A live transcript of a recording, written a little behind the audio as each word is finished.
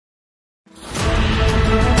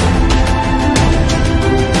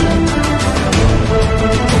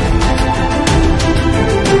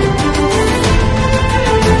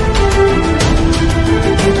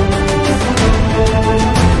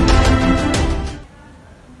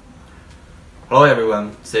Hello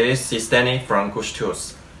everyone, this is Danny from Gush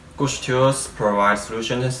Tools. Gush Tools provides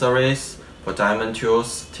solutions and service for diamond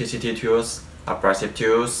tools, TCT tools, abrasive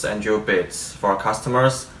tools, and drill bits for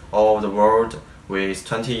customers all over the world with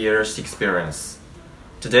 20 years experience.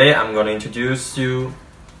 Today I'm going to introduce you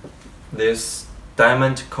this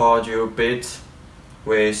diamond core drill bit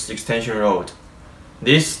with extension rod.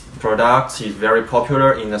 This product is very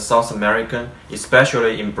popular in the South America,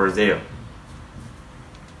 especially in Brazil.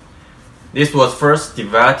 This was first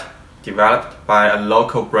developed by a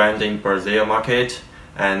local brand in Brazil market,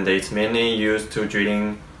 and it's mainly used to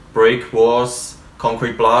drilling brick walls,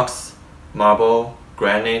 concrete blocks, marble,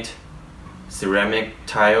 granite, ceramic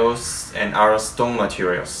tiles, and other stone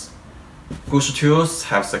materials. Gush Tools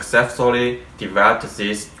have successfully developed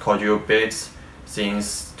these core drill bits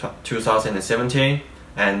since 2017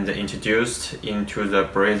 and introduced into the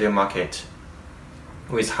Brazil market.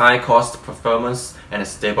 With high cost performance and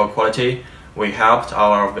stable quality, we helped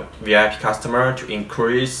our VIP customer to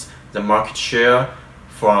increase the market share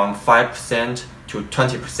from 5% to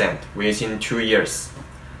 20% within 2 years,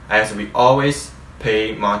 as we always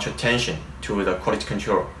pay much attention to the quality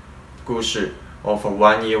control. Gush offers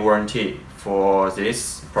 1 year warranty for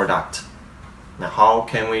this product. Now, how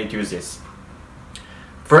can we do this?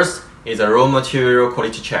 First is a raw material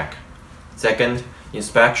quality check. Second,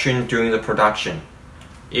 inspection during the production.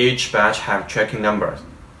 Each batch have tracking numbers.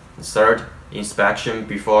 Third, inspection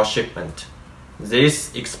before shipment.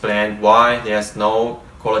 This explains why there's no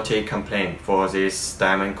quality complaint for this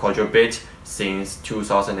diamond core drill bit since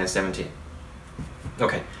 2017.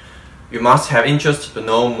 Okay, you must have interest to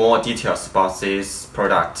know more details about this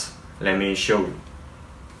product. Let me show you.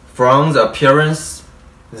 From the appearance,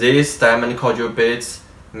 this diamond core drill bit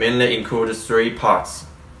mainly include 3 parts: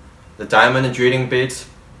 the diamond drilling bit,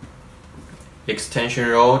 extension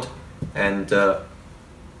rod, and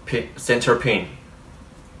center pin.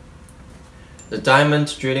 The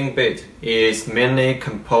diamond drilling bit is mainly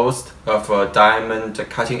composed of a diamond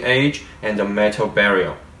cutting edge and a metal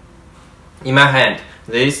barrel. In my hand,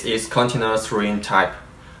 this is continuous ring type,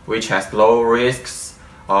 which has low risks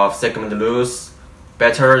of segment loss,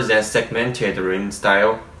 better than segmented ring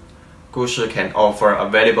style. Gush can offer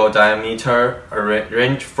available diameter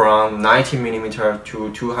range from 90 mm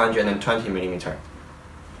to 220 mm.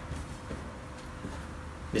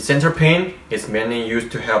 The center pin is mainly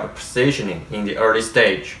used to help positioning in the early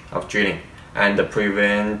stage of drilling and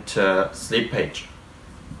prevent slippage.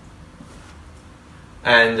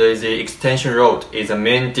 And the extension rod is the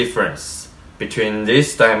main difference between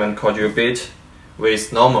this diamond core drill bit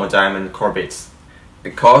with normal diamond core bits.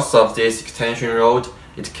 Because of this extension rod,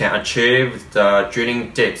 it can achieve the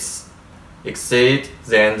drilling depths exceed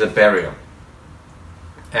than the barrel,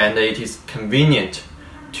 and it is convenient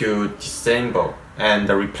to disassemble and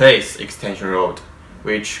replace extension rod,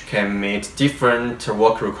 which can meet different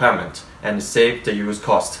work requirements and save the use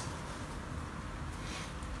cost.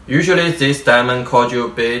 Usually this diamond core drill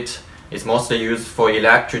bit is mostly used for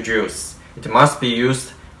electric drills. It must be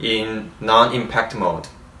used in non-impact mode.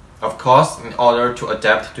 Of course, in order to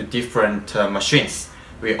adapt to different machines,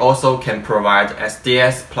 we also can provide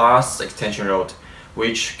SDS plus extension rod,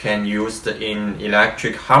 which can used in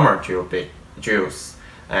electric hammer drills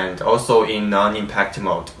and also in non-impact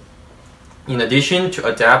mode. In addition to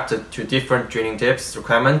adapt to different drilling depths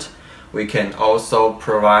requirement, we can also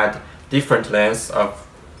provide different lengths of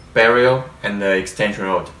barrel and extension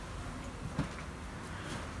rod.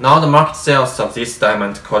 Now the market sales of this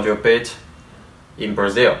diamond core drill bit in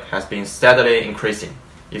Brazil has been steadily increasing.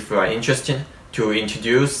 If you are interested to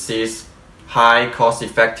introduce this high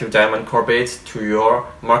cost-effective diamond core bit to your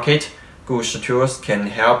market, Gush Tools can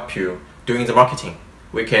help you doing the marketing.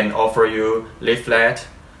 We can offer you leaflet,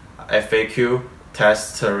 FAQ,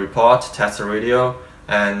 test report, test video,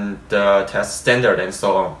 and test standard, and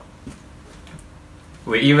so on.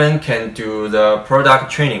 We even can do the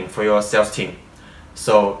product training for your sales team.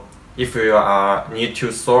 So if you need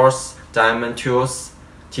to source diamond tools,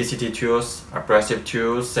 TCT tools, abrasive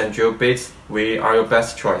tools, and drill bits, we are your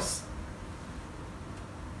best choice.